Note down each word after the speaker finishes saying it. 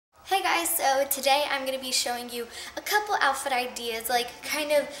guys, so today I'm going to be showing you a couple outfit ideas, like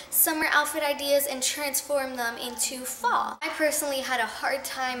kind of summer outfit ideas, and transform them into fall. I personally had a hard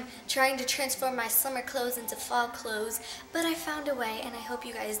time trying to transform my summer clothes into fall clothes, but I found a way and I hope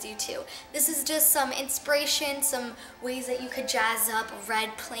you guys do too. This is just some inspiration, some ways that you could jazz up a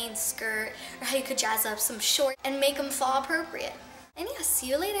red plain skirt, or how you could jazz up some shorts and make them fall appropriate. And yeah, see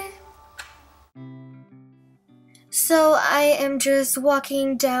you later. So I am just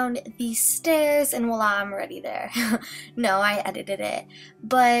walking down these stairs and voila, I'm already there. No, I edited it,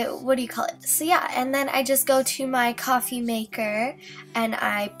 but what do you call it? So yeah, and then I just go to my coffee maker and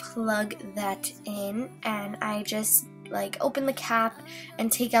I plug that in and I just like open the cap and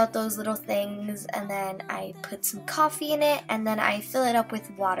take out those little things, and then I put some coffee in it and then I fill it up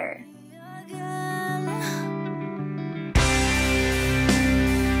with water.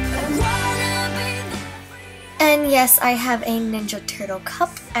 And yes, I have a Ninja Turtle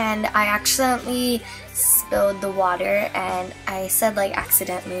cup, and I accidentally spilled the water, and I said like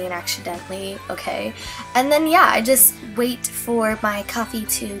accidentally and accidentally, okay. And then yeah, I just wait for my coffee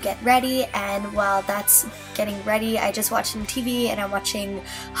to get ready, and while that's getting ready, I just watch some TV and I'm watching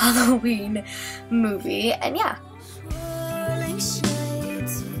Halloween movie, and yeah.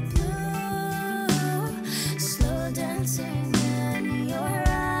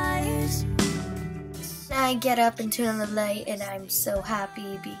 I get up and turn on the light and I'm so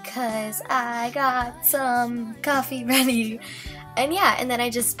happy because I got some coffee ready. And yeah, and then I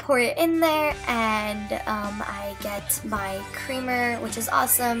just pour it in there and I get my creamer, which is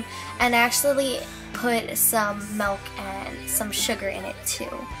awesome, and I actually put some milk and some sugar in it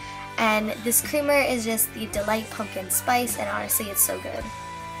too. And this creamer is just the Delight Pumpkin Spice, and honestly it's so good.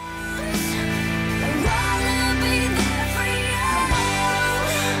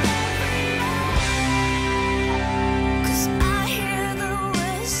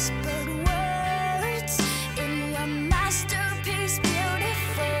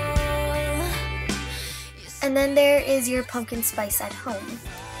 And then there is your pumpkin spice at home.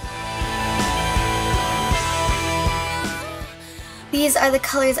 These are the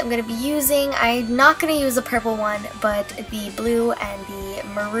colors I'm going to be using. I'm not going to use the purple one, but the blue and the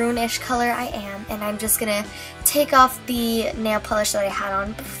maroonish color I am. And I'm just going to take off the nail polish that I had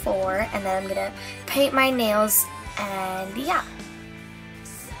on before, and then I'm going to paint my nails, and yeah.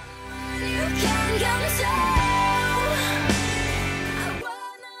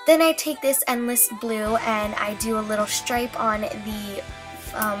 Then I take this endless blue and I do a little stripe on the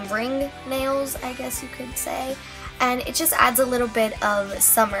ring nails, I guess you could say, and it just adds a little bit of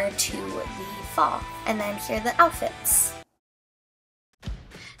summer to the fall. And then here are the outfits.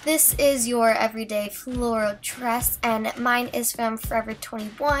 This is your everyday floral dress, and mine is from Forever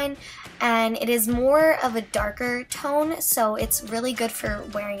 21, and it is more of a darker tone, so it's really good for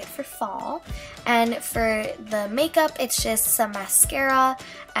wearing it for fall. And for the makeup, it's just some mascara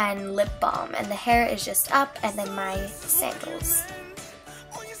and lip balm, and the hair is just up, and then my sandals.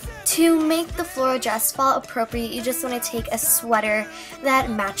 To make the floral dress fall appropriate, you just want to take a sweater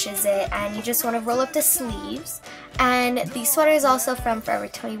that matches it, and you just want to roll up the sleeves. And the sweater is also from Forever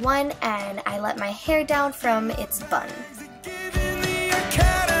 21, and I let my hair down from its bun.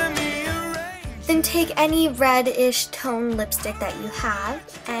 Then take any reddish tone lipstick that you have,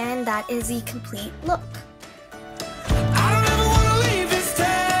 and that is the complete look.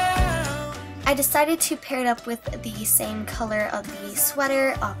 I decided to pair it up with the same color of the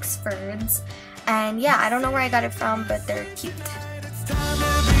sweater, Oxfords, and yeah, I don't know where I got it from, but they're cute.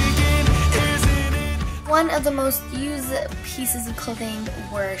 One of the most used pieces of clothing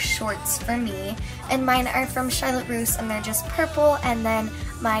were shorts for me, and mine are from Charlotte Russe, and they're just purple, and then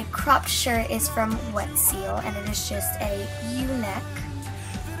my cropped shirt is from Wet Seal, and it is just a U-neck.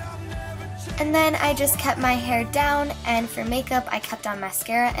 And then I just kept my hair down, and for makeup I kept on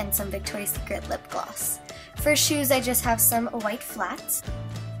mascara and some Victoria's Secret lip gloss. For shoes I just have some white flats.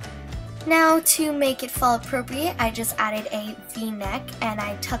 Now to make it fall appropriate, I just added a V-neck and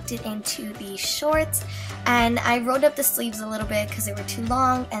I tucked it into the shorts, and I rolled up the sleeves a little bit because they were too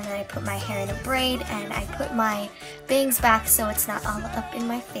long, and then I put my hair in a braid and I put my bangs back so it's not all up in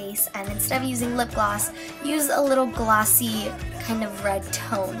my face, and instead of using lip gloss, use a little glossy kind of red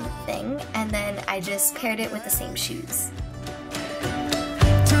tone thing, and then I just paired it with the same shoes.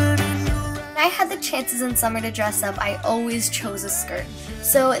 When I had the chances in summer to dress up, I always chose a skirt.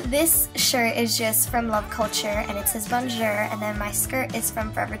 So this shirt is just from Love Culture, and it says Bonjour, and then my skirt is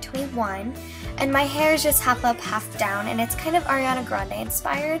from Forever 21, and my hair is just half up, half down, and it's kind of Ariana Grande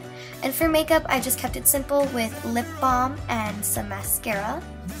inspired. And for makeup, I just kept it simple with lip balm and some mascara.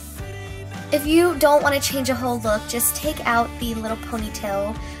 If you don't want to change a whole look, just take out the little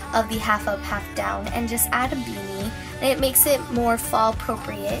ponytail of the half up, half down and just add a beanie, and it makes it more fall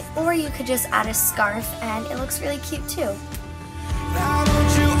appropriate. Or you could just add a scarf and it looks really cute too.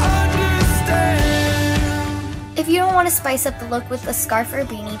 If you don't want to spice up the look with a scarf or a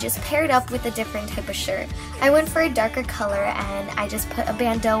beanie, just pair it up with a different type of shirt. I went for a darker color and I just put a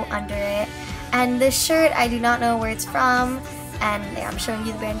bandeau under it. And this shirt, I do not know where it's from, and yeah, I'm showing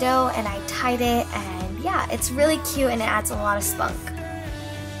you the bandeau, and I tied it, and yeah, it's really cute and it adds a lot of spunk.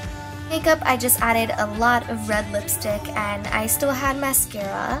 Makeup, I just added a lot of red lipstick and I still had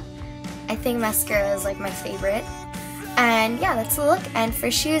mascara. I think mascara is like my favorite. And yeah, that's the look. And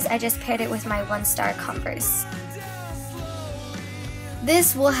for shoes, I just paired it with my 1-star Converse.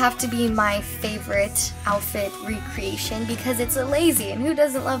 This will have to be my favorite outfit recreation because it's a lazy, and who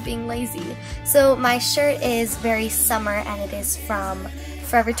doesn't love being lazy? So my shirt is very summer and it is from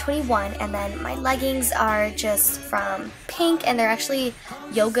Forever 21, and then my leggings are just from Pink and they're actually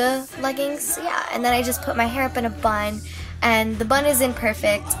yoga leggings. So yeah, and then I just put my hair up in a bun, and the bun is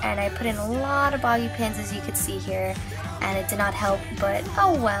imperfect and I put in a lot of bobby pins, as you could see here, and it did not help, but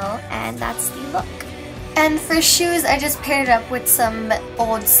oh well, and that's the look. And for shoes, I just paired it up with some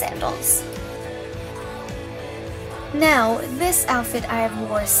old sandals. Now, this outfit I have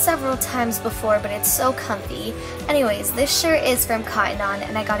worn several times before, but it's so comfy. Anyways, this shirt is from Cotton On,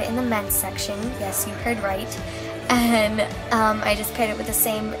 and I got it in the men's section. Yes, you heard right. And I just paired it with the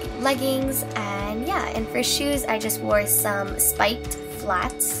same leggings, and yeah, and for shoes, I just wore some spiked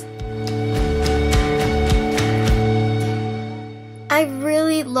flats. I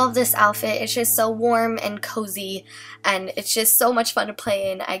really love this outfit. It's just so warm and cozy, and it's just so much fun to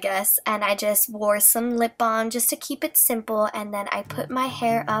play in, I guess. And I just wore some lip balm just to keep it simple, and then I put my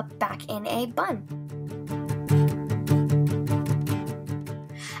hair up back in a bun.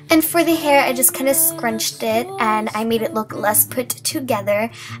 And for the hair, I just kind of scrunched it and I made it look less put together.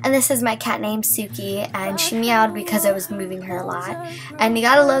 And this is my cat named Suki, and she meowed because I was moving her a lot. And you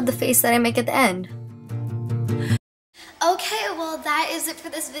gotta love the face that I make at the end. Okay, well that is it for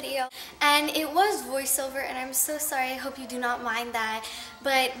this video, and it was voiceover, and I'm so sorry, I hope you do not mind that,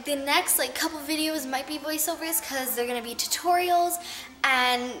 but the next couple videos might be voiceovers because they're going to be tutorials,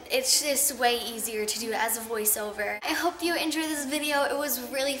 and it's just way easier to do as a voiceover. I hope you enjoyed this video. It was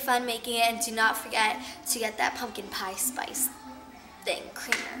really fun making it, and do not forget to get that pumpkin pie spice thing,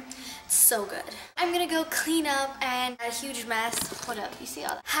 creamer. It's so good. I'm gonna go clean up and a huge mess. Hold up, you see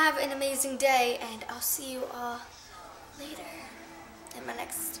all that? Have an amazing day, and I'll see you all later in my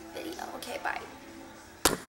next video. Okay, bye.